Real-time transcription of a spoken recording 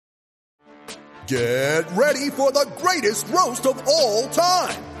Get ready for the greatest roast of all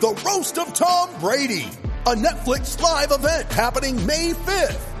time. The Roast of Tom Brady. A Netflix live event happening May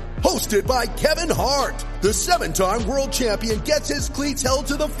 5th. Hosted by Kevin Hart. The 7-time world champion gets his cleats held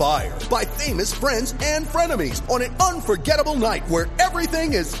to the fire by famous friends and frenemies on an unforgettable night where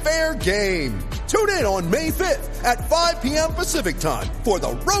everything is fair game. Tune in on May 5th at 5 p.m. Pacific time for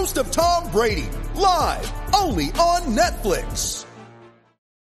the Roast of Tom Brady. Live only on Netflix.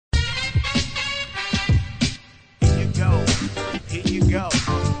 Here you go.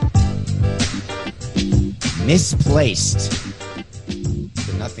 Misplaced.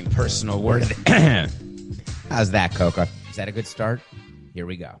 The nothing personal word of the... How's that, Coca? Is that a good start? Here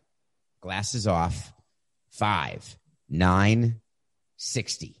we go. Glasses off. 5, 9,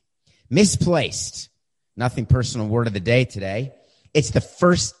 60. Misplaced. Nothing personal word of the day today. It's the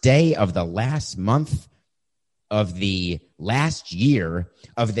first day of the last month of the last year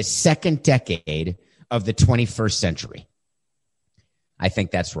of the second decade of the 21st century. I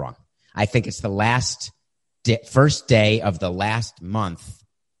think that's wrong. I think it's the first day of the last month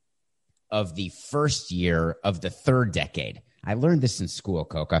of the first year of the third decade. I learned this in school,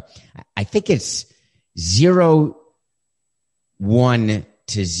 Coca. I think it's 01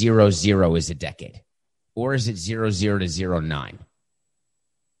 to 00 is a decade. Or is it 00 to 09?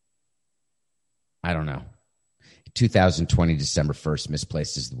 I don't know. 2020, December 1st,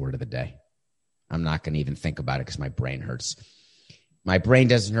 misplaced is the word of the day. I'm not going to even think about it because my brain hurts. My brain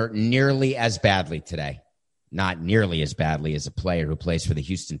doesn't hurt nearly as badly today. Not nearly as badly as a player who plays for the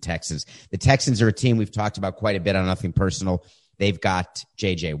Houston Texans. The Texans are a team we've talked about quite a bit on Nothing Personal. They've got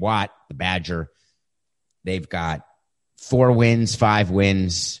J.J. Watt, the Badger. They've got 4 wins, 5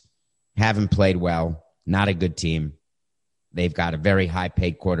 wins. Haven't played well. Not a good team. They've got a very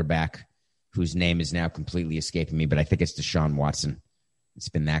high-paid quarterback whose name is now completely escaping me, but I think it's Deshaun Watson. It's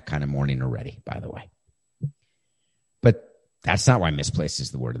been that kind of morning already, by the way. But that's not why misplaced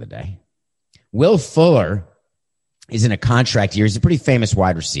is the word of the day. Will Fuller is in a contract year. He's a pretty famous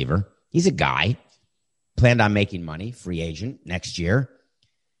wide receiver. He's a guy. Planned on making money, free agent next year.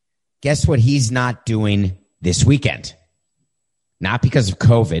 Guess what he's not doing this weekend? Not because of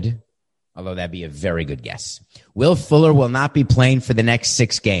COVID, although that'd be a very good guess. Will Fuller will not be playing for the next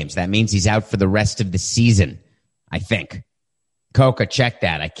 6 games. That means he's out for the rest of the season, I think. Coca, check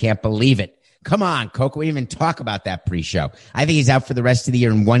that. I can't believe it. Come on, Coca. We didn't even talk about that pre-show. I think he's out for the rest of the year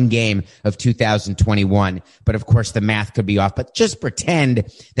in 1 game of 2021. But, of course, the math could be off. But just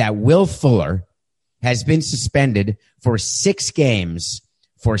pretend that Will Fuller has been suspended for 6 games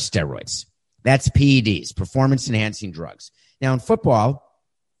for steroids. That's PEDs, performance-enhancing drugs. Now, in football,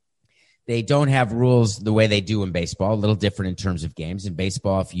 they don't have rules the way they do in baseball, a little different in terms of games. In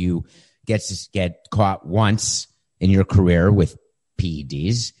baseball, if you get caught once in your career with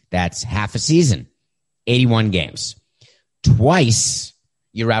PEDs, that's half a season, 81 games. Twice,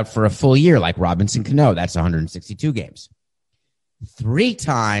 you're out for a full year, like Robinson Cano. That's 162 games. 3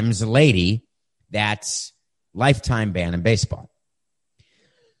 times a lady, that's lifetime ban in baseball.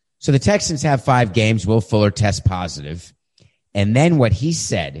 So the Texans have 5 games. Will Fuller tests positive. And then what he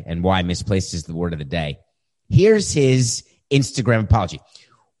said, and why misplaced is the word of the day, here's his Instagram apology.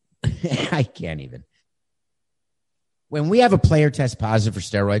 I can't even. When we have a player test positive for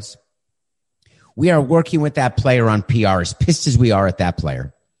steroids, we are working with that player on PR, as pissed as we are at that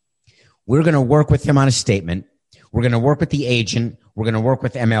player. We're going to work with him on a statement. We're going to work with the agent. We're going to work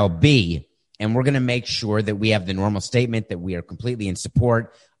with MLB, and we're going to make sure that we have the normal statement that we are completely in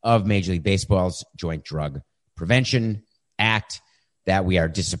support of Major League Baseball's Joint Drug Prevention Act, that we are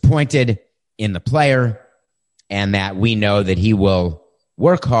disappointed in the player, and that we know that he will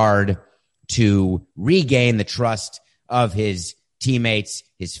work hard to regain the trust of his teammates,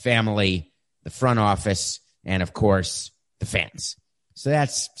 his family, the front office, and, of course, the fans. So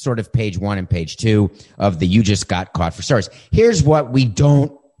that's sort of page 1 and page 2 of the You Just Got Caught for Steroids. Here's what we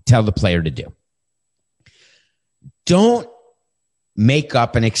don't tell the player to do. Don't make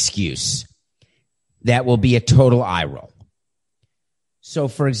up an excuse that will be a total eye roll. So,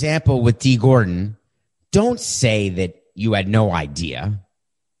 for example, with D. Gordon, don't say that you had no idea,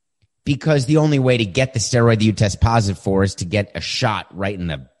 because the only way to get the steroid that you test positive for is to get a shot right in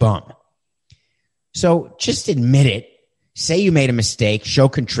the bum. So just admit it. Say you made a mistake, show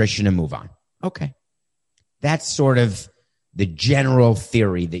contrition, and move on. Okay. That's sort of the general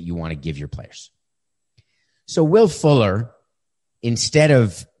theory that you want to give your players. So Will Fuller, instead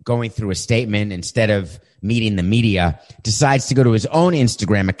of going through a statement, instead of meeting the media, decides to go to his own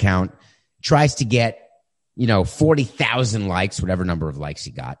Instagram account, tries to get, 40,000 likes, whatever number of likes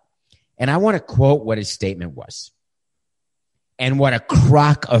he got. And I want to quote what his statement was. And what a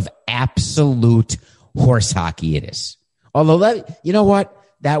crock of absolute horse hockey it is. Although, you know what?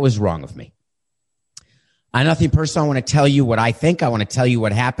 That was wrong of me. I'm nothing personal. I want to tell you what I think. I want to tell you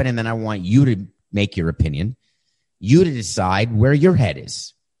what happened, and then I want you to make your opinion. You to decide where your head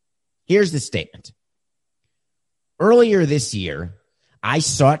is. Here's the statement. Earlier this year, I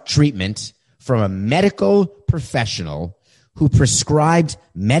sought treatment from a medical professional who prescribed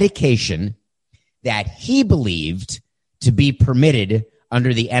medication that he believed to be permitted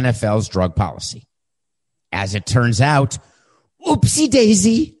under the NFL's drug policy. As it turns out, oopsie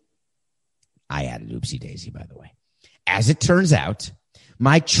daisy. I added oopsie daisy, by the way. As it turns out,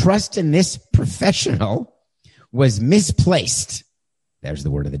 my trust in this professional was misplaced. There's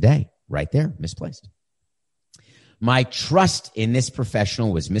the word of the day right there, misplaced. My trust in this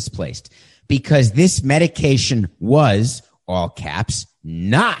professional was misplaced because this medication was, all caps,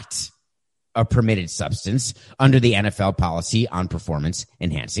 not a permitted substance under the NFL policy on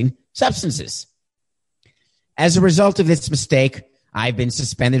performance-enhancing substances. As a result of this mistake, I've been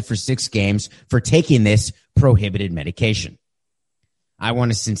suspended for 6 games for taking this prohibited medication. I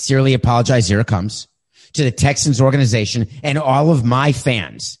want to sincerely apologize, here it comes, to the Texans organization and all of my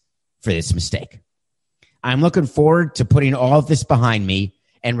fans for this mistake. I'm looking forward to putting all of this behind me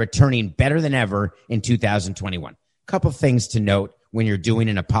and returning better than ever in 2021. Couple things to note when you're doing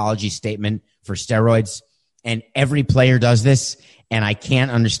an apology statement for steroids, and every player does this, and I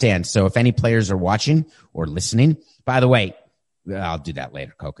can't understand. So if any players are watching or listening, by the way, I'll do that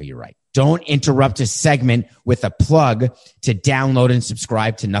later, Coca, you're right. Don't interrupt a segment with a plug to download and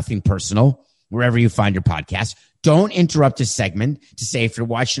subscribe to Nothing Personal, wherever you find your podcast. Don't interrupt a segment to say, if you're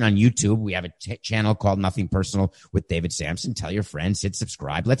watching on YouTube, we have a channel called Nothing Personal with David Sampson. Tell your friends, hit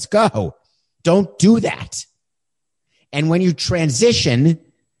subscribe. Let's go. Don't do that. And when you transition,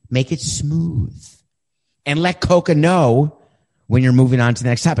 make it smooth. And let Coca know when you're moving on to the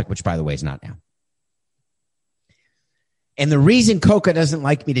next topic, which, by the way, is not now. And the reason Coca doesn't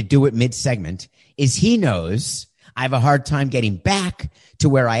like me to do it mid-segment is he knows I have a hard time getting back to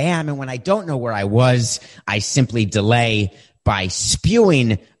where I am. And when I don't know where I was, I simply delay by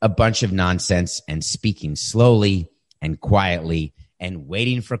spewing a bunch of nonsense and speaking slowly and quietly and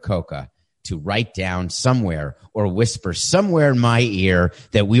waiting for Coca to write down somewhere or whisper somewhere in my ear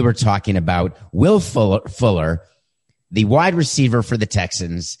that we were talking about Will Fuller, the wide receiver for the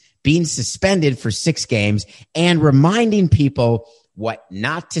Texans, being suspended for 6 games and reminding people what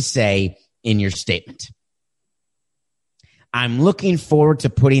not to say in your statement. I'm looking forward to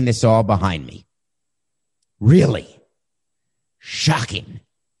putting this all behind me. Really? Shocking.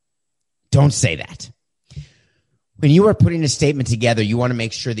 Don't say that. When you are putting a statement together, you want to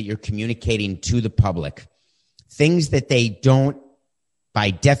make sure that you're communicating to the public things that they don't, by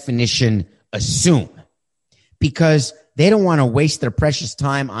definition, assume, because they don't want to waste their precious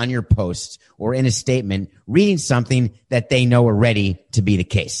time on your post or in a statement reading something that they know already to be the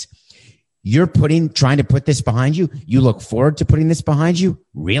case. You're trying to put this behind you. You look forward to putting this behind you.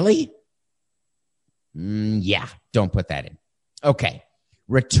 Really? Yeah, don't put that in. Okay.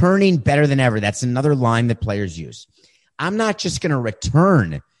 Returning better than ever. That's another line that players use. I'm not just going to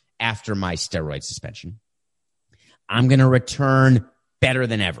return after my steroid suspension. I'm going to return better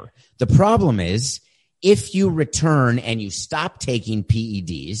than ever. The problem is, if you return and you stop taking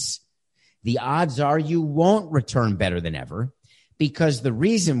PEDs, the odds are you won't return better than ever, because the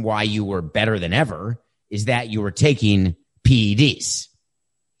reason why you were better than ever is that you were taking PEDs.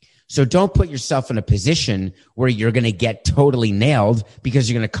 So don't put yourself in a position where you're going to get totally nailed, because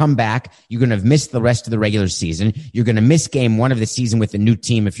you're going to come back. You're going to have missed the rest of the regular season. You're going to miss game 1 of the season with a new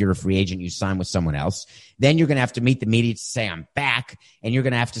team. If you're a free agent, you sign with someone else. Then you're going to have to meet the media to say, I'm back. And you're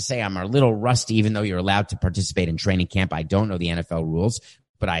going to have to say, I'm a little rusty, even though you're allowed to participate in training camp. I don't know the NFL rules,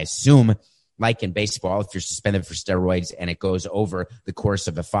 but I assume, like in baseball, if you're suspended for steroids and it goes over the course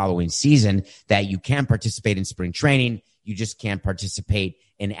of the following season, that you can participate in spring training. You just can't participate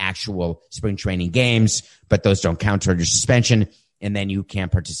in actual spring training games, but those don't count toward your suspension. And then you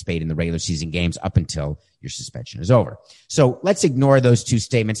can't participate in the regular season games up until your suspension is over. So let's ignore those 2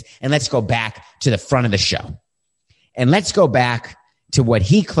 statements and let's go back to the front of the show. And let's go back to what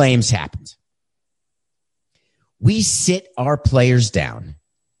he claims happened. We sit our players down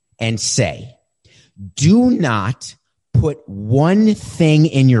and say, do not put one thing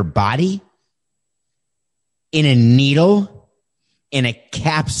in your body, in a needle, in a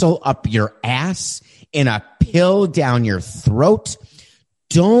capsule up your ass, in a pill down your throat.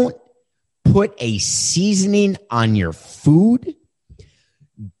 Don't put a seasoning on your food.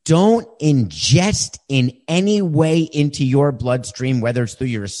 Don't ingest in any way into your bloodstream, whether it's through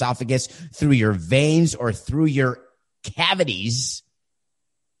your esophagus, through your veins, or through your cavities,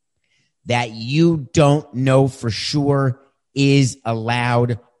 that you don't know for sure is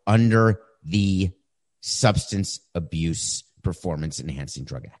allowed under the Substance Abuse Performance Enhancing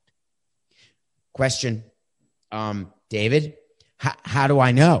Drug Act. Question, David, how do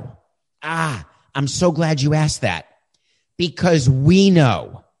I know? I'm so glad you asked that, because we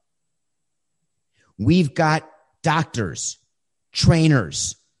know. We've got doctors,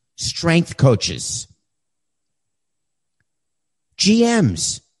 trainers, strength coaches,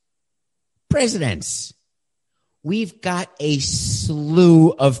 GMs, presidents. We've got a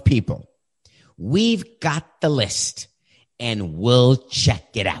slew of people. We've got the list, and we'll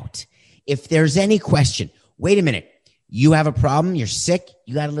check it out. If there's any question, wait a minute, you have a problem, you're sick,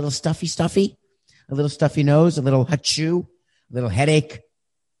 you got a little stuffy, a little stuffy nose, a little hachoo, a little headache,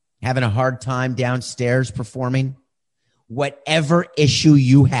 having a hard time downstairs performing, whatever issue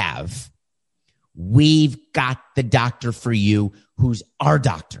you have, we've got the doctor for you who's our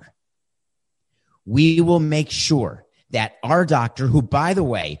doctor. We will make sure that our doctor, who, by the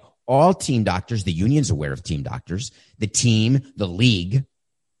way, all team doctors, the union's aware of team doctors, the team, the league,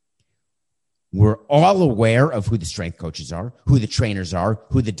 we're all aware of who the strength coaches are, who the trainers are,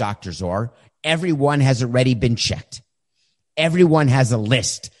 who the doctors are. Everyone has already been checked. Everyone has a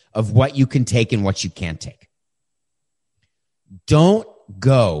list of what you can take and what you can't take. Don't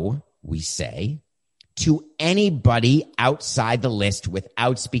go, we say, to anybody outside the list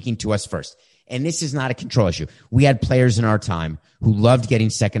without speaking to us first. And this is not a control issue. We had players in our time who loved getting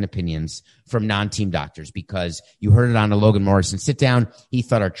second opinions from non-team doctors because you heard it on a Logan Morrison sit down. He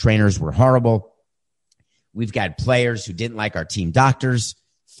thought our trainers were horrible. We've got players who didn't like our team doctors.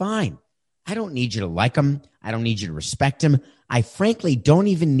 Fine. I don't need you to like them. I don't need you to respect them. I frankly don't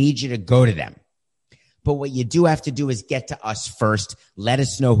even need you to go to them. But what you do have to do is get to us first. Let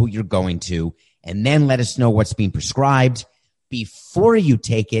us know who you're going to, and then let us know what's being prescribed. Before you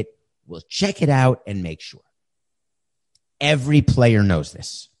take it, we'll check it out and make sure. Every player knows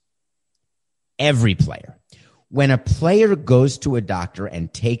this. Every player. When a player goes to a doctor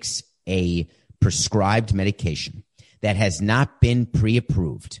and takes a prescribed medication that has not been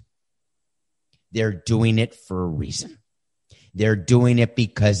pre-approved, they're doing it for a reason. They're doing it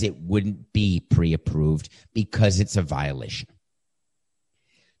because it wouldn't be pre-approved, because it's a violation.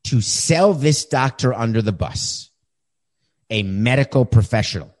 To sell this doctor under the bus, a medical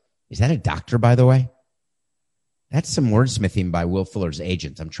professional. Is that a doctor, by the way? That's some wordsmithing by Will Fuller's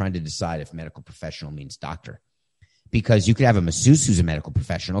agent. I'm trying to decide if medical professional means doctor. Because you could have a masseuse who's a medical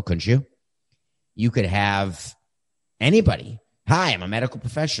professional, couldn't you? You could have anybody. Hi, I'm a medical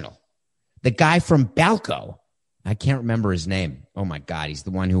professional. The guy from Balco, I can't remember his name. Oh, my God. He's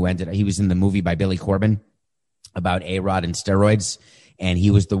the one who he was in the movie by Billy Corben about A-Rod and steroids. And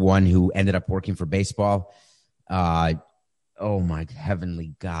he was the one who ended up working for baseball. Oh, my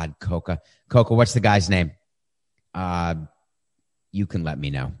heavenly God, Coca. Coca, what's the guy's name? You can let me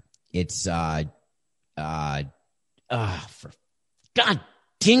know. It's, for God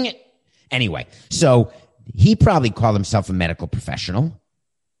dang it. Anyway, so he probably called himself a medical professional.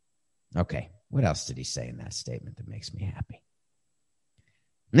 Okay, what else did he say in that statement that makes me happy?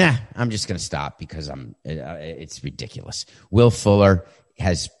 Nah, I'm just going to stop because it's ridiculous. Will Fuller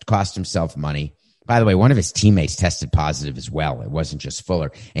has cost himself money. By the way, one of his teammates tested positive as well. It wasn't just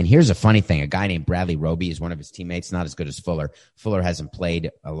Fuller. And here's a funny thing. A guy named Bradley Roby is one of his teammates, not as good as Fuller. Fuller hasn't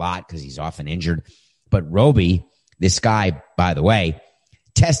played a lot because he's often injured. But Roby, this guy, by the way,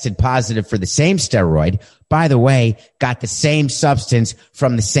 tested positive for the same steroid. By the way, got the same substance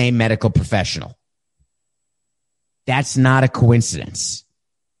from the same medical professional. That's not a coincidence.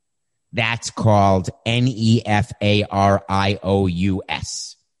 That's called NEFARIOUS.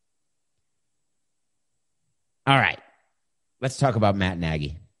 All right, let's talk about Matt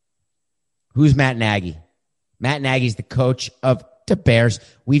Nagy. Who's Matt Nagy? Matt Nagy's the coach of the Bears.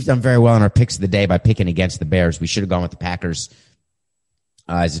 We've done very well in our picks of the day by picking against the Bears. We should have gone with the Packers.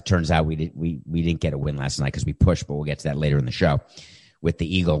 As it turns out, we didn't get a win last night because we pushed, but we'll get to that later in the show with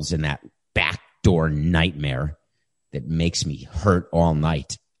the Eagles and that backdoor nightmare that makes me hurt all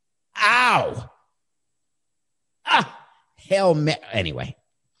night. Ow! Anyway,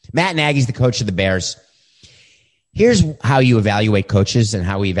 Matt Nagy's the coach of the Bears. Here's how you evaluate coaches and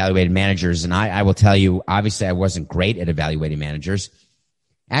how we evaluated managers. And I will tell you, obviously, I wasn't great at evaluating managers.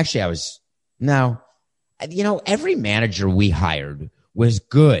 Actually, every manager we hired was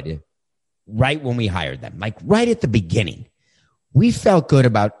good right when we hired them, like right at the beginning. We felt good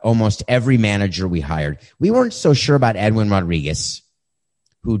about almost every manager we hired. We weren't so sure about Edwin Rodriguez,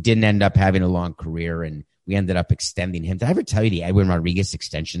 who didn't end up having a long career, and we ended up extending him. Did I ever tell you the Edwin Rodriguez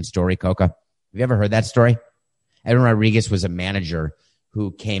extension story, Coca? Have you ever heard that story? Edwin Rodriguez was a manager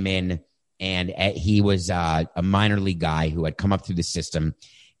who came in And he was a minor league guy who had come up through the system.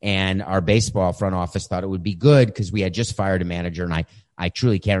 And our baseball front office thought it would be good because we had just fired a manager. And I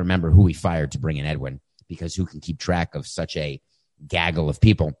truly can't remember who we fired to bring in Edwin, because who can keep track of such a gaggle of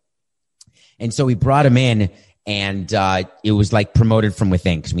people? And so we brought him in, and it was like promoted from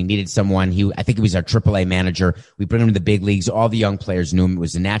within because we needed someone. I think he was our AAA manager. We bring him to the big leagues. All the young players knew him. It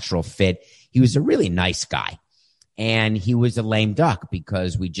was a natural fit. He was a really nice guy. And he was a lame duck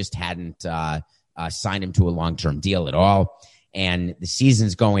because we just hadn't signed him to a long-term deal at all. And the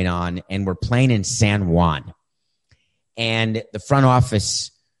season's going on, and we're playing in San Juan. And the front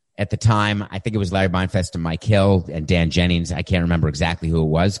office at the time, I think it was Larry Beinfest and Mike Hill and Dan Jennings. I can't remember exactly who it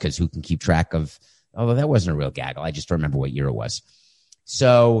was because who can keep track of, although that wasn't a real gaggle. I just don't remember what year it was.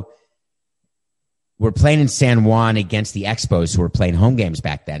 So we're playing in San Juan against the Expos, who were playing home games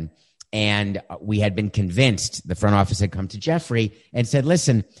back then. And we had been convinced, the front office had come to Jeffrey and said,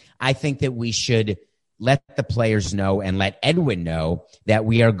 listen, I think that we should let the players know and let Edwin know that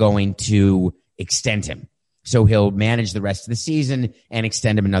we are going to extend him. So he'll manage the rest of the season and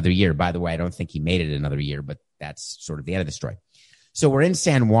extend him another year. By the way, I don't think he made it another year, but that's sort of the end of the story. So we're in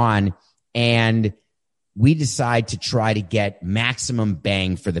San Juan, and we decide to try to get maximum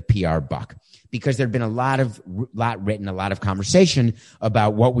bang for the PR buck, because there'd been a lot written, a lot of conversation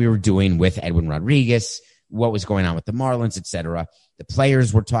about what we were doing with Edwin Rodriguez, what was going on with the Marlins, etc. The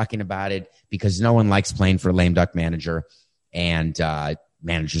players were talking about it because no one likes playing for a lame duck manager, and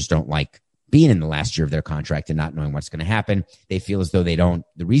managers don't like being in the last year of their contract and not knowing what's going to happen. They feel as though the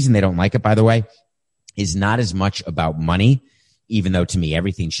reason they don't like it, by the way, is not as much about money, even though to me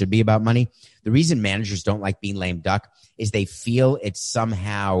everything should be about money. The reason managers don't like being lame duck is they feel it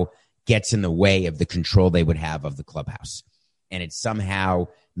somehow gets in the way of the control they would have of the clubhouse. And it somehow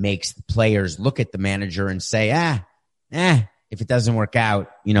makes the players look at the manager and say, if it doesn't work out,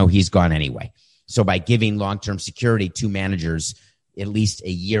 he's gone anyway. So by giving long-term security to managers at least a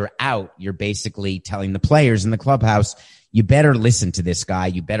year out, you're basically telling the players in the clubhouse, you better listen to this guy.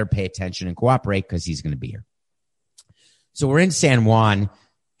 You better pay attention and cooperate because he's going to be here. So we're in San Juan,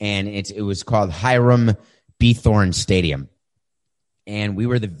 and it was called Hiram B. Thorne Stadium. And we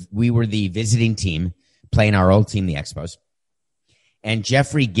were the visiting team playing our old team, the Expos. And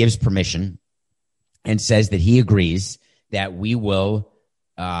Jeffrey gives permission and says that he agrees that we will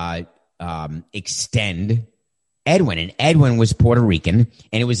extend Edwin. And Edwin was Puerto Rican,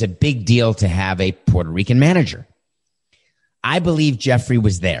 and it was a big deal to have a Puerto Rican manager. I believe Jeffrey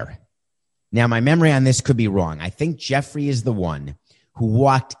was there. Now, my memory on this could be wrong. I think Jeffrey is the one who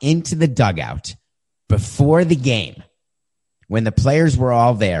walked into the dugout before the game when the players were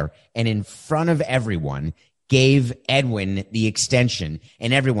all there, and in front of everyone gave Edwin the extension,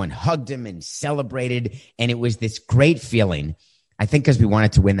 and everyone hugged him and celebrated. And it was this great feeling. I think because we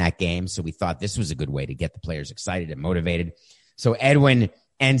wanted to win that game, so we thought this was a good way to get the players excited and motivated. So Edwin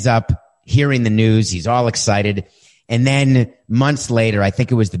ends up hearing the news. He's all excited. And then months later, I think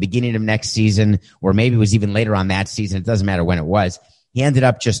it was the beginning of next season, or maybe it was even later on that season. It doesn't matter when it was. He ended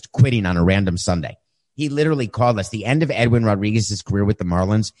up just quitting on a random Sunday. He literally called us. The end of Edwin Rodriguez's career with the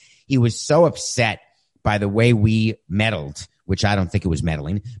Marlins, he was so upset by the way we meddled, which I don't think it was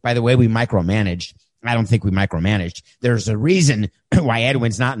meddling, by the way we micromanaged. I don't think we micromanaged. There's a reason why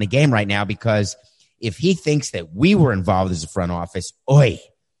Edwin's not in the game right now, because if he thinks that we were involved as a front office,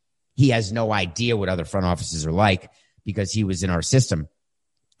 he has no idea what other front offices are like, because he was in our system.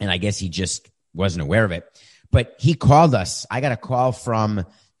 And I guess he just wasn't aware of it. But he called us. I got a call from,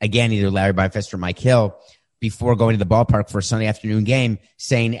 again, either Larry Beinfest or Mike Hill before going to the ballpark for a Sunday afternoon game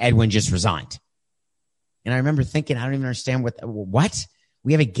saying Edwin just resigned. And I remember thinking, I don't even understand what?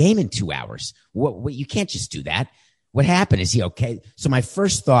 We have a game in 2 hours. What? You can't just do that. What happened? Is he okay? So my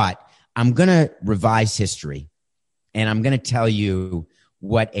first thought, I'm going to revise history, and I'm going to tell you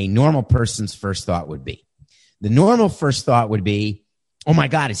what a normal person's first thought would be. The normal first thought would be, oh my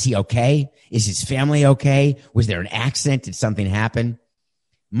God, is he okay? Is his family okay? Was there an accident? Did something happen?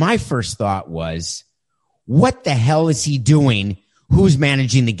 My first thought was, what the hell is he doing? Who's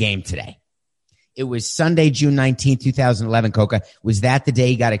managing the game today? It was Sunday, June 19, 2011, Coca. Was that the day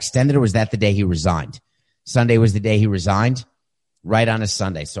he got extended, or was that the day he resigned? Sunday was the day he resigned, right on a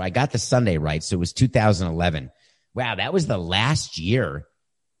Sunday. So I got the Sunday right. So it was 2011. Wow, that was the last year.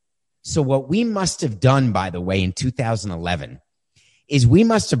 So what we must have done, by the way, in 2011 is we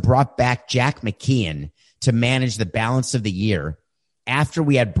must have brought back Jack McKeon to manage the balance of the year after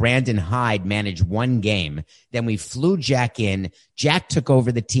we had Brandon Hyde manage one game. Then we flew Jack in. Jack took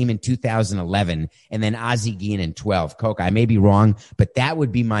over the team in 2011, and then Ozzie Guillen in 12. Coke, I may be wrong, but that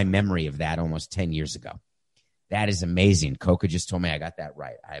would be my memory of that almost 10 years ago. That is amazing. Coca just told me I got that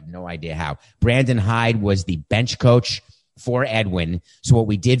right. I have no idea how. Brandon Hyde was the bench coach for Edwin. So what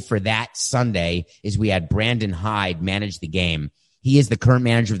we did for that Sunday is we had Brandon Hyde manage the game. He is the current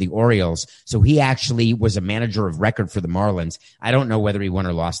manager of the Orioles. So he actually was a manager of record for the Marlins. I don't know whether he won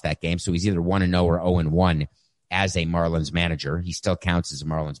or lost that game. So he's either 1-0 or 0-1 as a Marlins manager. He still counts as a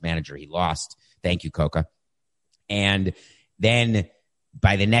Marlins manager. He lost. Thank you, Coca. And then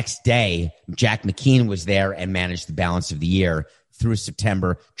by the next day, Jack McKeon was there and managed the balance of the year through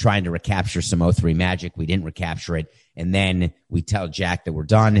September, trying to recapture some 03 magic. We didn't recapture it. And then we tell Jack that we're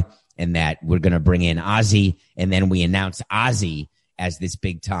done and that we're going to bring in Ozzie. And then we announce Ozzie as this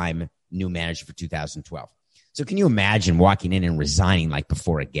big-time new manager for 2012. So can you imagine walking in and resigning like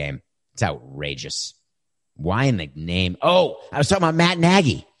before a game? It's outrageous. Why in the name? Oh, I was talking about Matt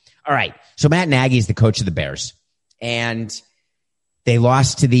Nagy. All right. So Matt Nagy is the coach of the Bears. And they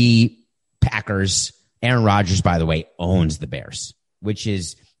lost to the Packers. Aaron Rodgers, by the way, owns the Bears, which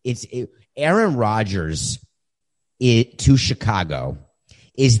is Aaron Rodgers to Chicago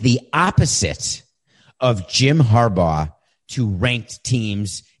is the opposite of Jim Harbaugh to ranked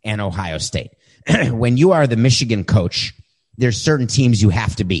teams and Ohio State. When you are the Michigan coach, there's certain teams you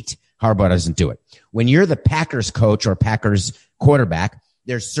have to beat. Harbaugh doesn't do it. When you're the Packers coach or Packers quarterback,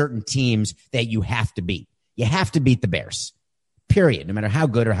 there's certain teams that you have to beat. You have to beat the Bears, period, no matter how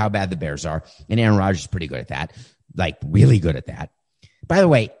good or how bad the Bears are. And Aaron Rodgers is pretty good at that, like really good at that. By the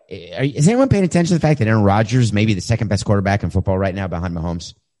way, is anyone paying attention to the fact that Aaron Rodgers may be the second best quarterback in football right now behind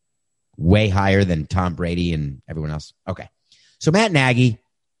Mahomes? Way higher than Tom Brady and everyone else. Okay. So Matt Nagy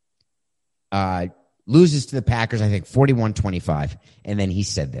loses to the Packers, I think, 41-25. And then he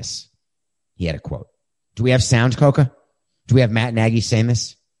said this. He had a quote. Do we have sound, Coca? Do we have Matt Nagy saying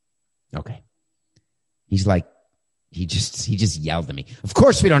this? Okay. He's like, he just yelled at me. Of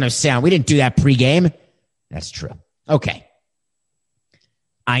course we don't have sound. We didn't do that pregame. That's true. Okay.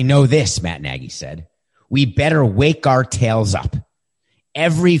 I know this, Matt Nagy said. We better wake our tails up.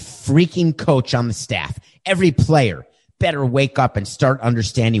 Every freaking coach on the staff, every player better wake up and start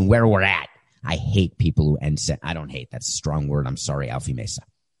understanding where we're at. I hate people who end sentences. I don't hate. That's a strong word. I'm sorry, Alfie Mesa.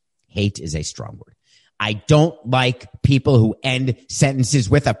 Hate is a strong word. I don't like people who end sentences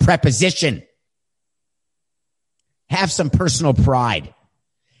with a preposition. Have some personal pride.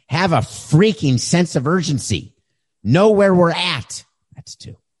 Have a freaking sense of urgency. Know where we're at. That's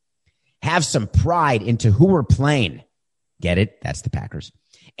two. Have some pride into who we're playing. Get it? That's the Packers.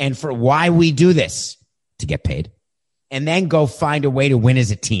 And for why we do this, to get paid. And then go find a way to win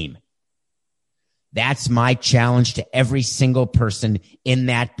as a team. That's my challenge to every single person in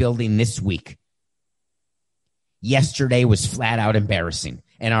that building this week. Yesterday was flat out embarrassing,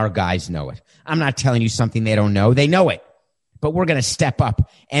 and our guys know it. I'm not telling you something they don't know. They know it. But we're going to step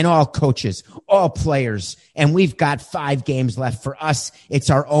up, and all coaches, all players, and we've got 5 games left for us. It's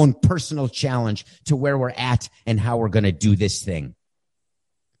our own personal challenge to where we're at and how we're going to do this thing.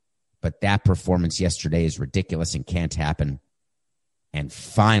 But that performance yesterday is ridiculous and can't happen. And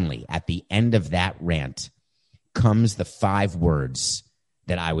finally, at the end of that rant, comes the 5 words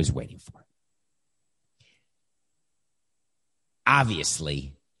that I was waiting for.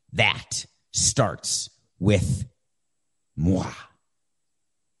 Obviously, that starts with moi.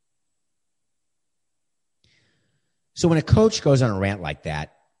 So when a coach goes on a rant like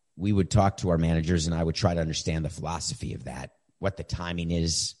that, we would talk to our managers and I would try to understand the philosophy of that, what the timing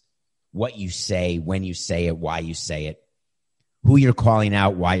is, what you say, when you say it, why you say it, who you're calling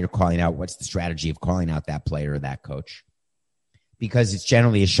out, why you're calling out, what's the strategy of calling out that player or that coach. Because it's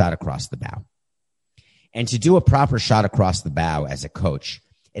generally a shot across the bow. And to do a proper shot across the bow as a coach,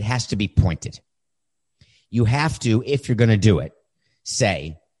 it has to be pointed. You have to, if you're going to do it,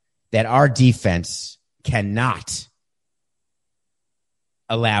 say that our defense cannot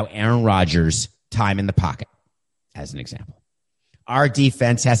allow Aaron Rodgers time in the pocket, as an example. Our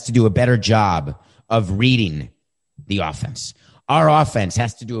defense has to do a better job of reading the offense. Our offense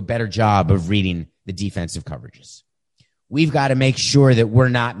has to do a better job of reading the defensive coverages. We've got to make sure that we're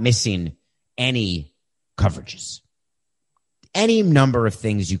not missing any coverages. Any number of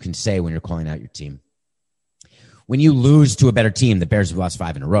things you can say when you're calling out your team. When you lose to a better team, the Bears have lost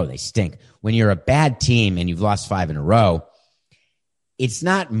 5 in a row. They stink. When you're a bad team and you've lost 5 in a row, it's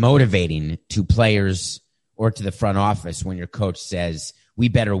not motivating to players or to the front office when your coach says, we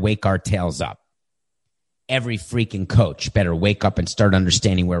better wake our tails up. Every freaking coach better wake up and start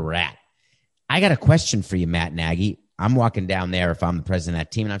understanding where we're at. I got a question for you, Matt Nagy. I'm walking down there if I'm the president of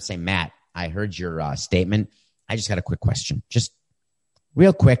that team, and I'm saying, Matt, I heard your statement. I just got a quick question. Just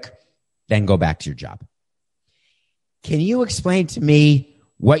real quick, then go back to your job. Can you explain to me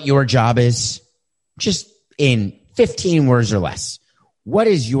what your job is? Just in 15 words or less. What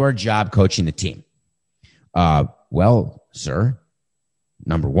is your job coaching the team? Well, sir,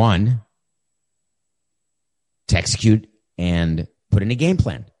 number one, to execute and put in a game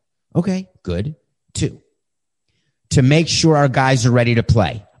plan. Okay, good. 2, to make sure our guys are ready to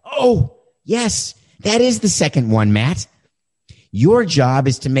play. Oh, yes, that is the second one, Matt. Your job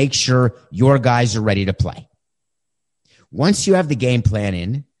is to make sure your guys are ready to play. Once you have the game plan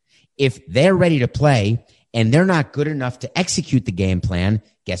in, if they're ready to play and they're not good enough to execute the game plan,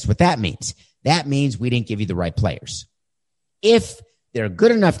 guess what that means? That means we didn't give you the right players. If they're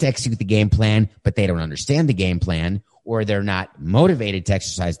good enough to execute the game plan, but they don't understand the game plan, or they're not motivated to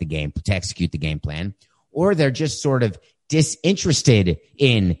execute the game plan, or they're just sort of disinterested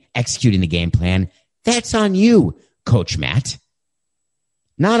in executing the game plan, that's on you, Coach Matt.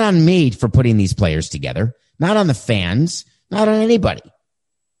 Not on me for putting these players together, not on the fans, not on anybody.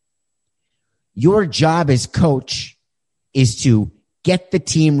 Your job as coach is to get the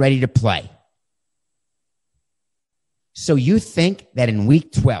team ready to play. So you think that in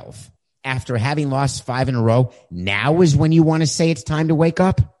week 12, after having lost 5 in a row, now is when you want to say it's time to wake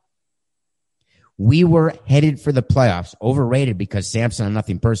up? We were headed for the playoffs, overrated because Samson on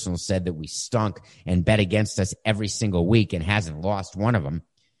Nothing Personal said that we stunk and bet against us every single week and hasn't lost one of them.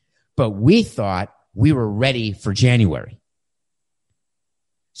 But we thought we were ready for January.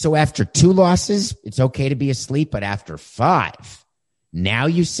 So after 2 losses, it's okay to be asleep, but after 5, now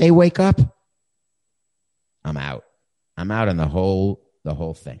you say wake up? I'm out. I'm out on the whole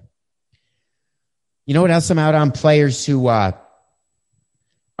thing. You know what else I'm out on? Players who are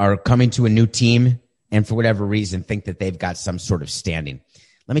coming to a new team and for whatever reason think that they've got some sort of standing.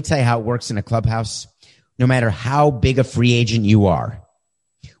 Let me tell you how it works in a clubhouse. No matter how big a free agent you are,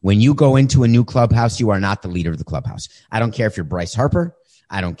 when you go into a new clubhouse, you are not the leader of the clubhouse. I don't care if you're Bryce Harper.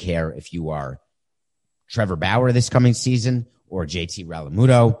 I don't care if you are Trevor Bauer this coming season or JT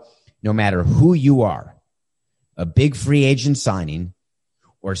Realmuto. No matter who you are, a big free agent signing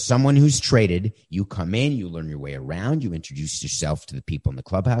or someone who's traded, you come in, you learn your way around, you introduce yourself to the people in the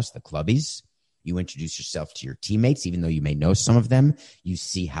clubhouse, the clubbies. You introduce yourself to your teammates, even though you may know some of them. You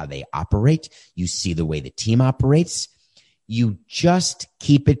see how they operate. You see the way the team operates. You just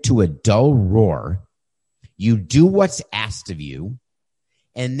keep it to a dull roar. You do what's asked of you.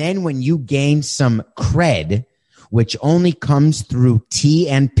 And then when you gain some cred, which only comes through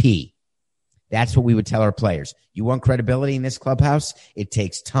TNP, that's what we would tell our players. You want credibility in this clubhouse? It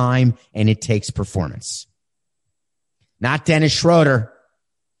takes time and it takes performance. Not Dennis Schroeder.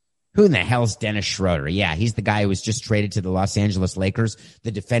 Who in the hell's Dennis Schroeder? Yeah, he's the guy who was just traded to the Los Angeles Lakers,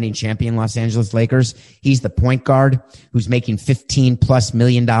 the defending champion Los Angeles Lakers. He's the point guard who's making $15+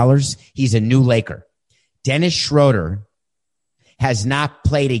 million. He's a new Laker. Dennis Schroeder has not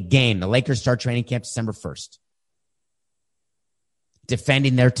played a game. The Lakers start training camp December 1st.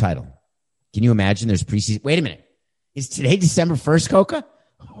 Defending their title. Can you imagine there's preseason? Wait a minute. Is today December 1st, Coca?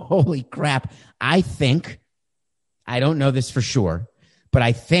 Holy crap. I don't know this for sure, but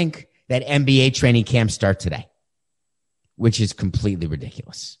I think that NBA training camps start today, which is completely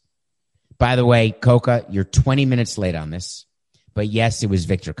ridiculous. By the way, Coca, you're 20 minutes late on this, but yes, it was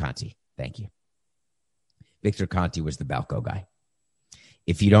Victor Conti. Thank you. Victor Conti was the Balco guy.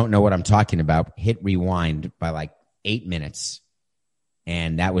 If you don't know what I'm talking about, hit rewind by like 8 minutes.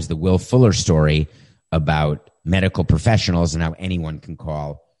 And that was the Will Fuller story about medical professionals and how anyone can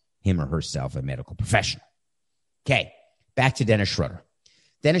call him or herself a medical professional. Okay, back to Dennis Schroeder.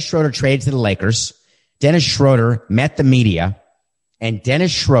 Dennis Schroeder traded to the Lakers. Dennis Schroeder met the media. And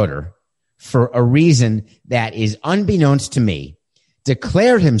Dennis Schroeder, for a reason that is unbeknownst to me,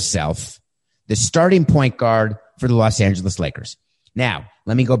 declared himself the starting point guard for the Los Angeles Lakers. Now,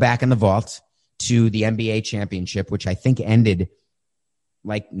 let me go back in the vault to the NBA championship, which I think ended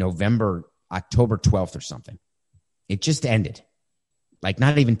like October 12th or something. It just ended, like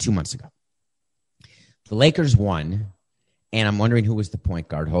not even 2 months ago. The Lakers won, and I'm wondering who was the point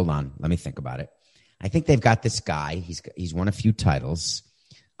guard. Hold on, let me think about it. I think they've got this guy. He's won a few titles.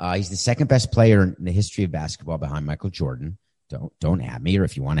 He's the second best player in the history of basketball behind Michael Jordan. Don't at me, or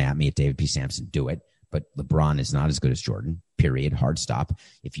if you want to at me at David P. Sampson, do it. But LeBron is not as good as Jordan, period, hard stop.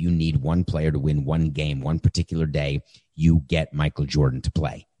 If you need one player to win one game, one particular day, you get Michael Jordan to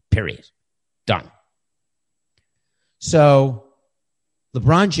play, period. Done. So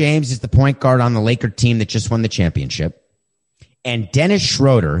LeBron James is the point guard on the Laker team that just won the championship. And Dennis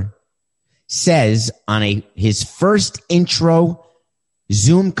Schroeder says on his first intro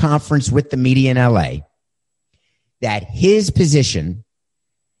Zoom conference with the media in LA that his position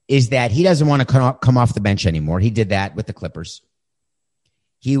is that he doesn't want to come off the bench anymore. He did that with the Clippers.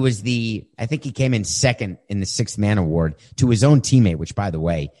 I think he came in second in the Sixth Man Award to his own teammate, which, by the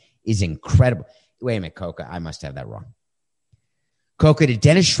way, is incredible. Wait a minute, Coca. I must have that wrong. Coca, did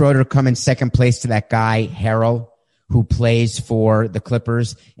Dennis Schroeder come in second place to that guy, Harrell, who plays for the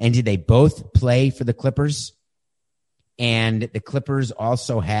Clippers? And did they both play for the Clippers? And the Clippers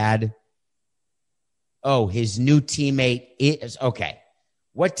also had, his new teammate is, okay.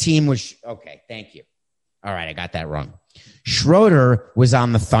 What team was, okay, thank you. All right, I got that wrong. Schroeder was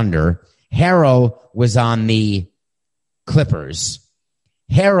on the Thunder. Harrell was on the Clippers.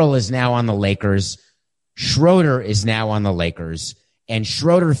 Harrell is now on the Lakers. Schroeder is now on the Lakers. And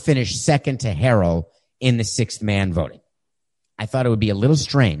Schroeder finished second to Harrell in the sixth man voting. I thought it would be a little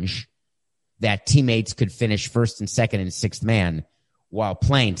strange that teammates could finish first and second and sixth man while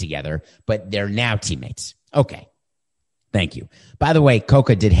playing together, but they're now teammates. Okay. Thank you. By the way,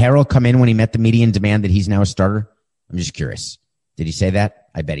 Coca, did Harrell come in when he met the media and demand that he's now a starter? I'm just curious. Did he say that?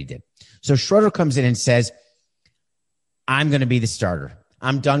 I bet he did. So Schroeder comes in and says, I'm going to be the starter.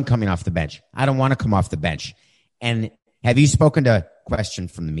 I'm done coming off the bench. I don't want to come off the bench. And have you spoken to question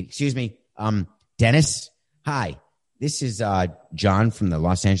from the media? Excuse me. Dennis. Hi, this is John from the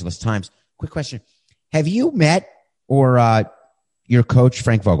Los Angeles Times. Quick question. Have you met or your coach,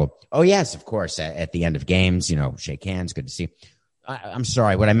 Frank Vogel? Oh, yes, of course. At the end of games, shake hands. Good to see you. I'm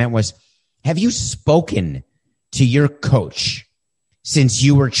sorry. What I meant was, have you spoken to your coach since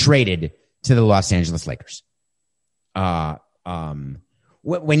you were traded to the Los Angeles Lakers? When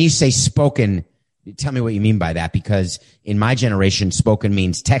you say spoken, tell me what you mean by that, because in my generation, spoken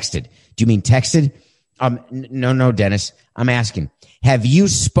means texted. Do you mean texted? No, Dennis. I'm asking, have you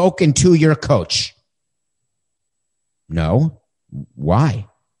spoken to your coach? No. Why?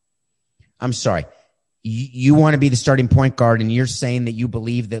 I'm sorry. You want to be the starting point guard, and you're saying that you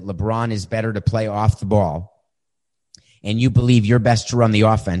believe that LeBron is better to play off the ball, and you believe you're best to run the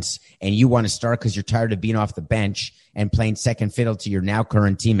offense, and you want to start because you're tired of being off the bench and playing second fiddle to your now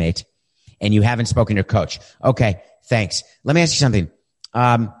current teammate, and you haven't spoken to your coach. Okay, thanks. Let me ask you something.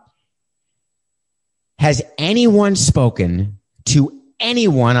 Has anyone spoken to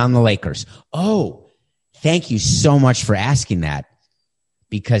anyone on the Lakers? Oh, thank you so much for asking that,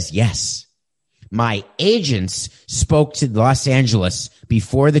 because yes, my agents spoke to Los Angeles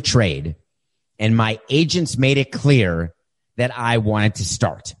before the trade, and my agents made it clear that I wanted to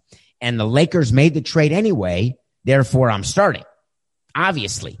start. And the Lakers made the trade anyway, therefore I'm starting.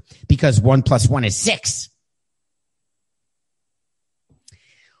 Obviously, because 1 + 1 is 6.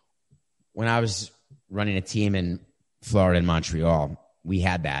 When I was running a team in Florida and Montreal, we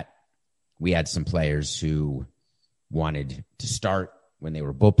had that. We had some players who wanted to start when they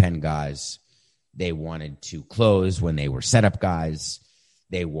were bullpen guys. They wanted to close when they were setup guys.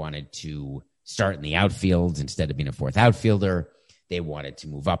 They wanted to start in the outfield instead of being a fourth outfielder. They wanted to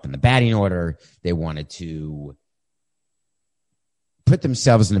move up in the batting order. They wanted to put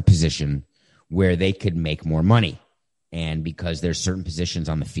themselves in a position where they could make more money. And because there's certain positions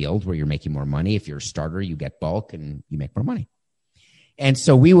on the field where you're making more money, if you're a starter, you get bulk and you make more money. And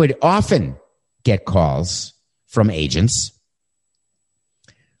so we would often get calls from agents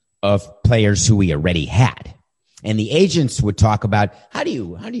of players who we already had. And the agents would talk about, how do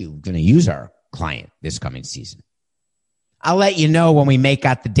you going to use our client this coming season? I'll let you know when we make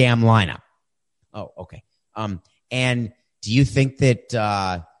out the damn lineup. Oh, okay. And do you think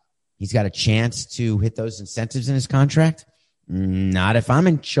that he's got a chance to hit those incentives in his contract? Not if I'm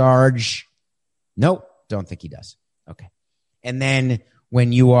in charge. Nope, don't think he does. Okay. And then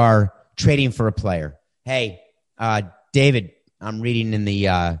when you are trading for a player, hey, David, I'm reading in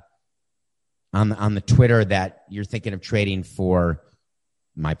the on the Twitter that you're thinking of trading for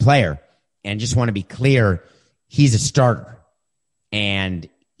my player, and just want to be clear, he's a starter and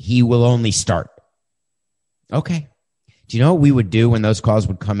he will only start. Okay. Do you know what we would do when those calls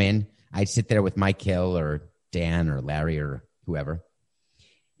would come in? I'd sit there with Mike Hill or Dan or Larry or whoever,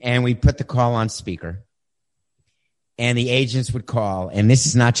 and we'd put the call on speaker, and the agents would call. And this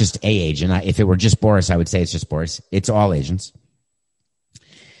is not just a agent. If it were just Boris, I would say it's just Boris. It's all agents.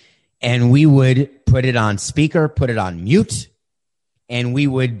 And we would put it on speaker, put it on mute, and we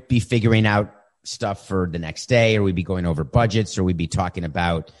would be figuring out stuff for the next day, or we'd be going over budgets, or we'd be talking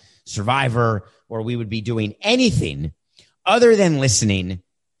about Survivor, or we would be doing anything other than listening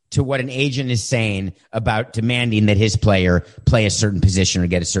to what an agent is saying about demanding that his player play a certain position or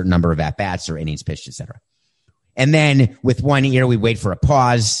get a certain number of at-bats or innings pitched, etc. And then with one ear, we'd wait for a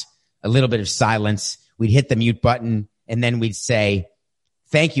pause, a little bit of silence. We'd hit the mute button, and then we'd say,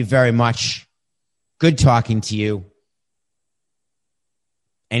 thank you very much. Good talking to you.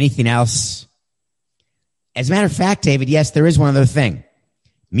 Anything else? As a matter of fact, David, yes, there is one other thing.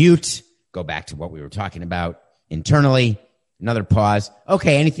 mute, go back to what we were talking about internally, another pause.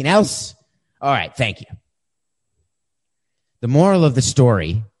 Okay, anything else? All right, thank you. The moral of the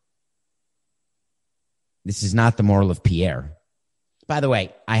story, this is not the moral of Pierre. By the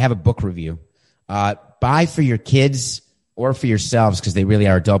way, I have a book review. Buy for your kids or for yourselves, because they really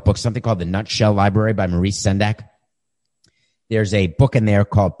are adult books, something called The Nutshell Library by Maurice Sendak. There's a book in there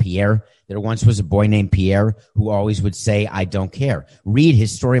called Pierre. There once was a boy named Pierre who always would say, I don't care. Read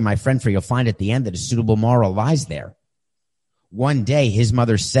his story, my friend, for you'll find at the end that a suitable moral lies there. One day, his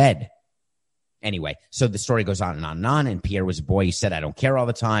mother said, anyway, so the story goes on and on and on, and Pierre was a boy who said, I don't care all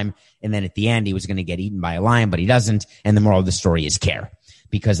the time, and then at the end, he was going to get eaten by a lion, but he doesn't, and the moral of the story is care,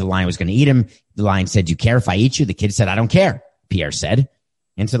 because the lion was going to eat him. The lion said, do you care if I eat you? The kid said, I don't care, Pierre said.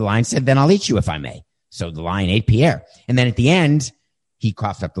 And so the lion said, then I'll eat you if I may. So the lion ate Pierre. And then at the end, he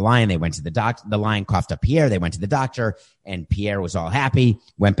coughed up the lion. They went to the doctor. The lion coughed up Pierre. They went to the doctor, and Pierre was all happy,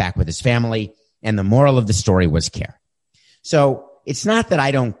 went back with his family. And the moral of the story was care. So it's not that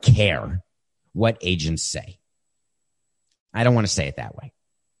I don't care what agents say. I don't want to say it that way,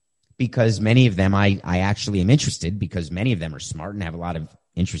 because many of them I actually am interested, because many of them are smart and have a lot of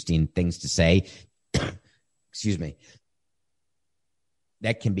interesting things to say. Excuse me.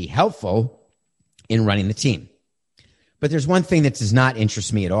 That can be helpful in running the team. But there's one thing that does not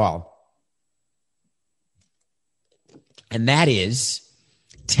interest me at all, and that is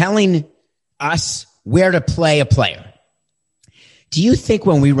telling us where to play a player. Do you think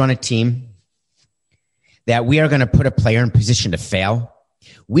when we run a team that we are going to put a player in position to fail?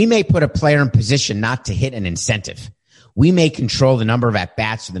 We may put a player in position not to hit an incentive. We may control the number of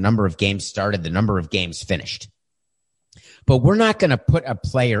at-bats or the number of games started, the number of games finished. But we're not going to put a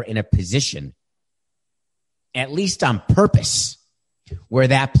player in a position, at least on purpose, where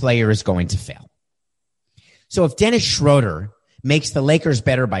that player is going to fail. So if Dennis Schroeder makes the Lakers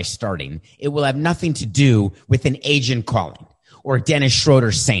better by starting, it will have nothing to do with an agent calling or Dennis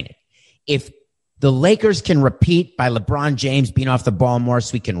Schroeder saying it. If the Lakers can repeat by LeBron James being off the ball more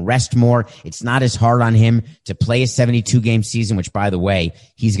so we can rest more, it's not as hard on him to play a 72-game season, which, by the way,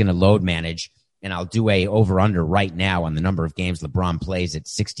 he's going to load manage. And I'll do a over-under right now on the number of games LeBron plays at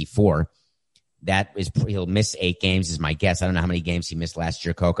 64. That is, he'll miss 8 games is my guess. I don't know how many games he missed last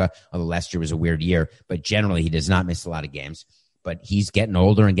year, Coca, although last year was a weird year. But generally, he does not miss a lot of games. But he's getting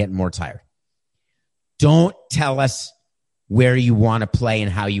older and getting more tired. Don't tell us where you want to play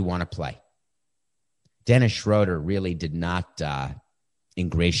and how you want to play. Dennis Schroeder really did not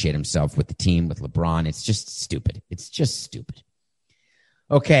ingratiate himself with the team, with LeBron. It's just stupid. It's just stupid.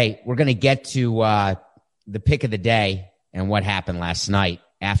 Okay, we're going to get to the pick of the day and what happened last night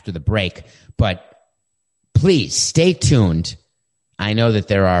after the break. But please stay tuned. I know that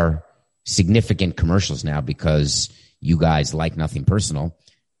there are significant commercials now because you guys like Nothing Personal,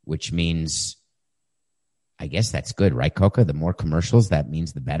 which means, I guess that's good, right, Coca? The more commercials, that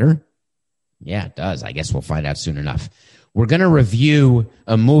means the better. Yeah, it does. I guess we'll find out soon enough. We're going to review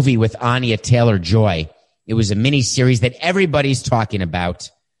a movie with Anya Taylor-Joy. It was a mini series that everybody's talking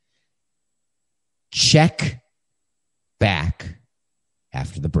about. Check back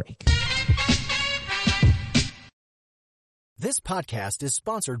after the break. This podcast is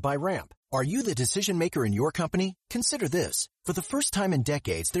sponsored by Ramp. Are you the decision maker in your company? Consider this. For the first time in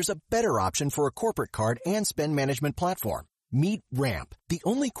decades, there's a better option for a corporate card and spend management platform. Meet Ramp, the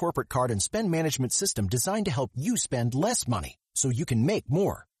only corporate card and spend management system designed to help you spend less money so you can make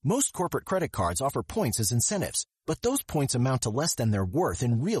more. Most corporate credit cards offer points as incentives, but those points amount to less than their worth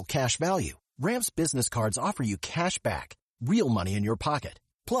in real cash value. Ramp's business cards offer you cash back, real money in your pocket.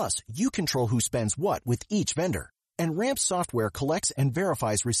 Plus, you control who spends what with each vendor. And Ramp's software collects and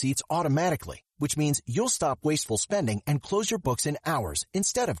verifies receipts automatically, which means you'll stop wasteful spending and close your books in hours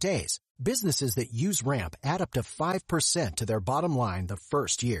instead of days. Businesses that use Ramp add up to 5% to their bottom line the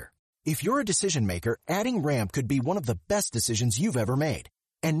first year. If you're a decision maker, adding Ramp could be one of the best decisions you've ever made.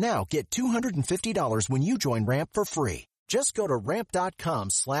 And now get $250 when you join Ramp for free. Just go to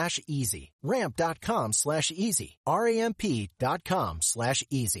ramp.com/easy. Ramp.com/easy.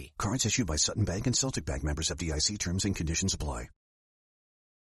 RAMP.com/easy. Cards issued by Sutton Bank and Celtic Bank, members FDIC. Terms and conditions apply.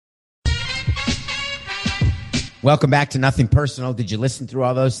 Welcome back to Nothing Personal. Did you listen through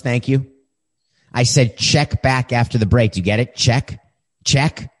all those? Thank you. I said check back after the break. Do you get it? Check,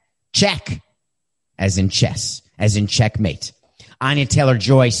 check, check. As in chess, as in checkmate. Anya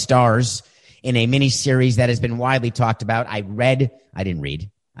Taylor-Joy stars in a miniseries that has been widely talked about. I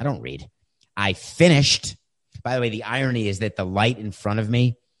finished. By the way, the irony is that the light in front of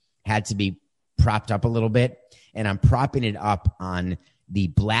me had to be propped up a little bit, and I'm propping it up on the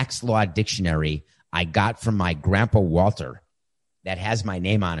Black's Law Dictionary I got from my grandpa Walter that has my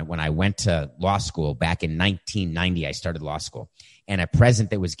name on it when I went to law school back in 1990. I started law school, and a present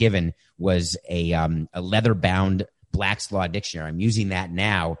that was given was a leather-bound Black's Law Dictionary. I'm using that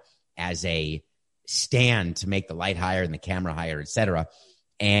now as a stand to make the light higher and the camera higher, etc.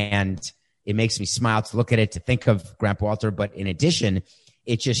 And it makes me smile to look at it, to think of Grandpa Walter. But in addition,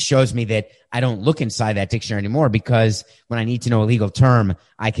 it just shows me that I don't look inside that dictionary anymore, because when I need to know a legal term,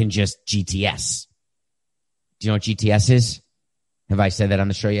 I can just GTS. Do you know what GTS is? Have I said that on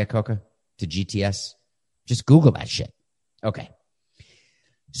the show yet, Coca? To GTS? Just Google that shit. Okay.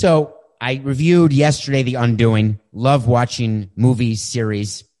 So I reviewed yesterday The Undoing. Love watching movies,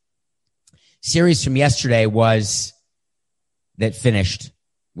 series. Series from yesterday was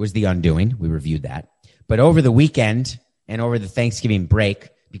The Undoing. We reviewed that. But over the weekend and over the Thanksgiving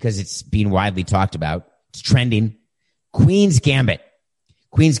break, because it's being widely talked about, it's trending, Queen's Gambit.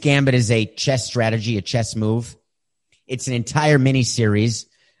 Queen's Gambit is a chess strategy, a chess move. It's an entire miniseries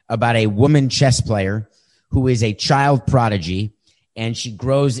about a woman chess player who is a child prodigy, and she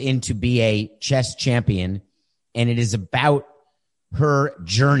grows into be a chess champion. And it is about her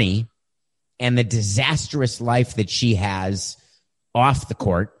journey and the disastrous life that she has off the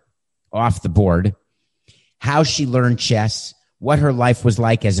court, off the board, how she learned chess, what her life was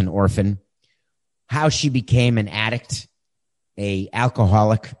like as an orphan, how she became an addict, a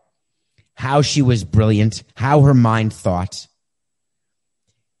alcoholic, how she was brilliant, how her mind thought.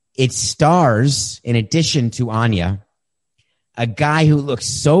 It stars, in addition to Anya, a guy who looks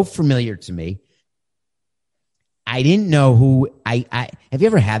so familiar to me. I didn't know who have you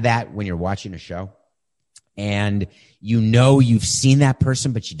ever had that when you're watching a show and you've seen that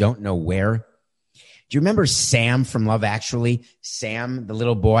person, but you don't know where? Do you remember Sam from Love Actually? Sam, the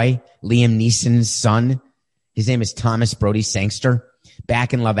little boy, Liam Neeson's son. His name is Thomas Brody Sangster.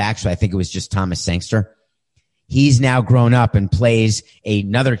 Back in Love Actually, I think it was just Thomas Sangster. He's now grown up and plays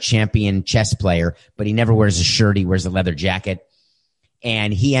another champion chess player, but he never wears a shirt. He wears a leather jacket.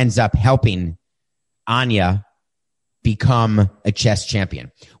 And he ends up helping Anya become a chess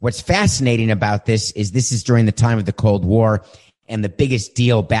champion. What's fascinating about this is during the time of the Cold War, and the biggest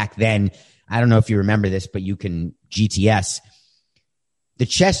deal back then, I don't know if you remember this, but you can GTS. The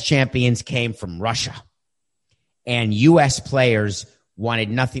chess champions came from Russia, and U.S. players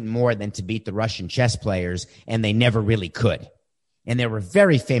wanted nothing more than to beat the Russian chess players, and they never really could. And there were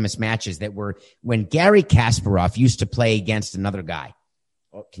very famous matches that were when Garry Kasparov used to play against another guy.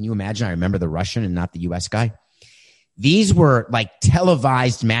 Oh, can you imagine? I remember the Russian and not the U.S. guy. These were like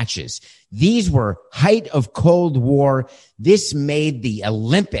televised matches. These were height of Cold War. This made the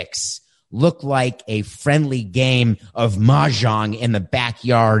Olympics look like a friendly game of mahjong in the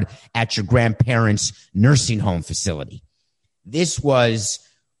backyard at your grandparents' nursing home facility. This was,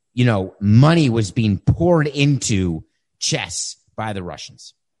 money was being poured into chess by the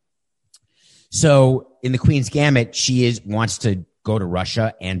Russians. So in the Queen's Gambit, she wants to go to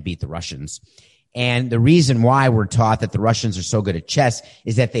Russia and beat the Russians. And the reason why we're taught that the Russians are so good at chess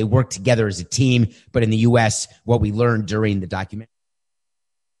is that they work together as a team. But in the U.S., what we learned during the documentary,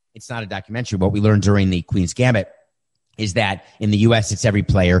 it's not a documentary, what we learned during the Queen's Gambit is that in the U.S., it's every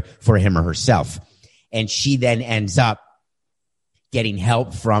player for him or herself. And she then ends up getting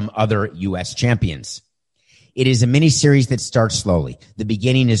help from other U.S. champions. It is a miniseries that starts slowly. The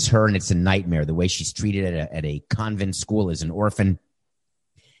beginning is her, and it's a nightmare. The way she's treated at a convent school as an orphan.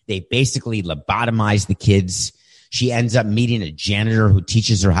 They basically lobotomize the kids. She ends up meeting a janitor who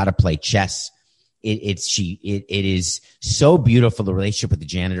teaches her how to play chess. It is so beautiful, the relationship with the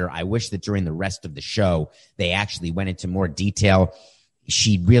janitor. I wish that during the rest of the show, they actually went into more detail.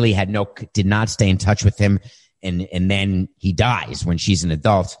 She really did not stay in touch with him. And then he dies when she's an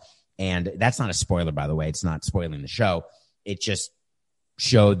adult. And that's not a spoiler, by the way. It's not spoiling the show. It just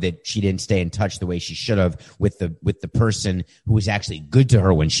showed that she didn't stay in touch the way she should have with the person who was actually good to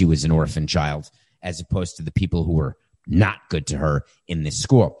her when she was an orphan child, as opposed to the people who were not good to her in this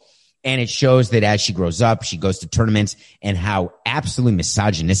school. And it shows that as she grows up, she goes to tournaments, and how absolutely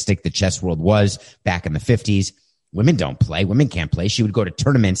misogynistic the chess world was back in the 50s. Women don't play. Women can't play. She would go to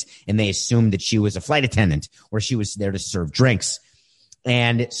tournaments, and they assumed that she was a flight attendant or she was there to serve drinks.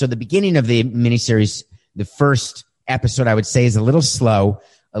 And so the beginning of the miniseries, the first episode, I would say, is a little slow,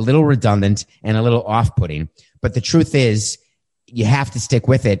 a little redundant, and a little off-putting. But the truth is, you have to stick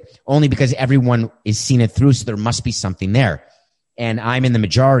with it, only because everyone is seeing it through, so there must be something there. And I'm in the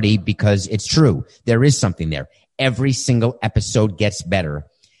majority because it's true. There is something there. Every single episode gets better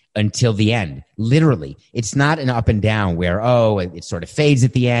until the end. Literally. It's not an up and down where, it sort of fades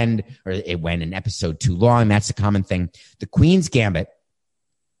at the end, or it went an episode too long. That's a common thing. The Queen's Gambit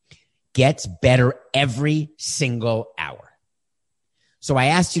gets better every single hour. So I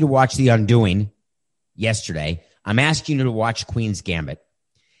asked you to watch The Undoing yesterday. I'm asking you to watch Queen's Gambit.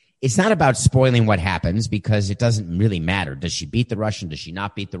 It's not about spoiling what happens because it doesn't really matter. Does she beat the Russian? Does she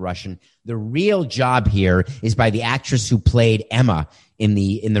not beat the Russian? The real job here is by the actress who played Emma in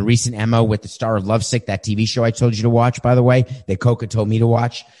the recent Emma with the star of Lovesick, that TV show I told you to watch, by the way, that Coca told me to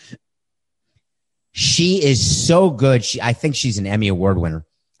watch. She is so good. I think she's an Emmy Award winner.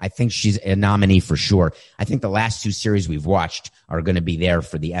 I think she's a nominee for sure. I think the last 2 series we've watched are going to be there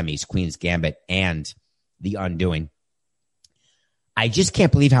for the Emmys, Queen's Gambit and The Undoing. I just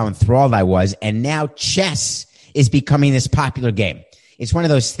can't believe how enthralled I was. And now chess is becoming this popular game. It's one of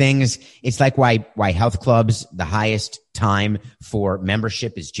those things. It's like why health clubs, the highest time for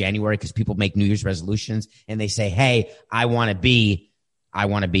membership is January, because people make New Year's resolutions and they say, hey, I want to be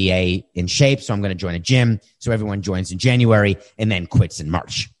in shape, so I'm going to join a gym. So everyone joins in January and then quits in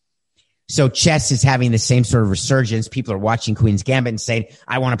March. So chess is having the same sort of resurgence. People are watching Queen's Gambit and saying,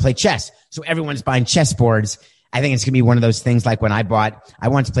 I want to play chess. So everyone's buying chess boards. I think it's going to be one of those things like when I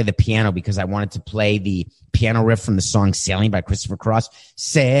wanted to play the piano because I wanted to play the piano riff from the song Sailing by Christopher Cross.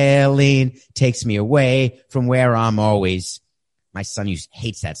 Sailing takes me away from where I'm always. My son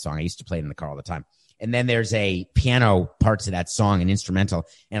hates that song. I used to play it in the car all the time. And then there's a piano parts of that song, an instrumental,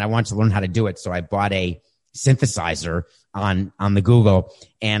 and I wanted to learn how to do it. So I bought a synthesizer on the Google,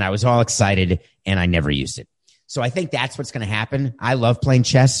 and I was all excited, and I never used it. So I think that's what's going to happen. I love playing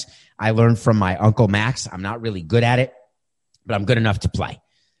chess. I learned from my Uncle Max. I'm not really good at it, but I'm good enough to play.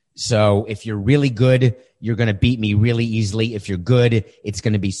 So if you're really good, you're going to beat me really easily. If you're good, it's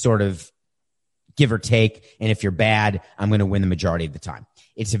going to be sort of give or take. And if you're bad, I'm going to win the majority of the time.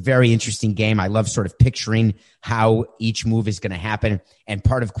 It's a very interesting game. I love sort of picturing how each move is going to happen. And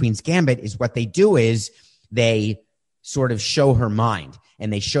part of Queen's Gambit is what they do is they sort of show her mind.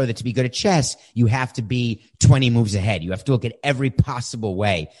 And they show that to be good at chess, you have to be 20 moves ahead. You have to look at every possible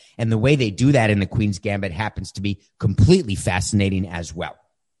way. And the way they do that in the Queen's Gambit happens to be completely fascinating as well.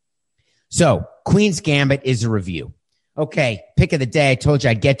 So Queen's Gambit is a review. Okay, pick of the day. I told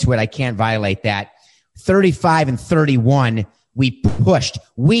you I'd get to it. I can't violate that. 35-31. We pushed.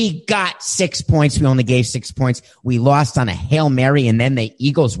 We got 6 points. We only gave 6 points. We lost on a Hail Mary, and then the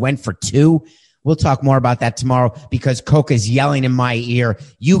Eagles went for 2. We'll talk more about that tomorrow because Coca's yelling in my ear.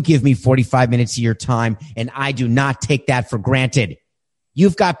 You give me 45 minutes of your time, and I do not take that for granted.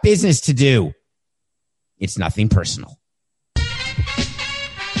 You've got business to do. It's nothing personal.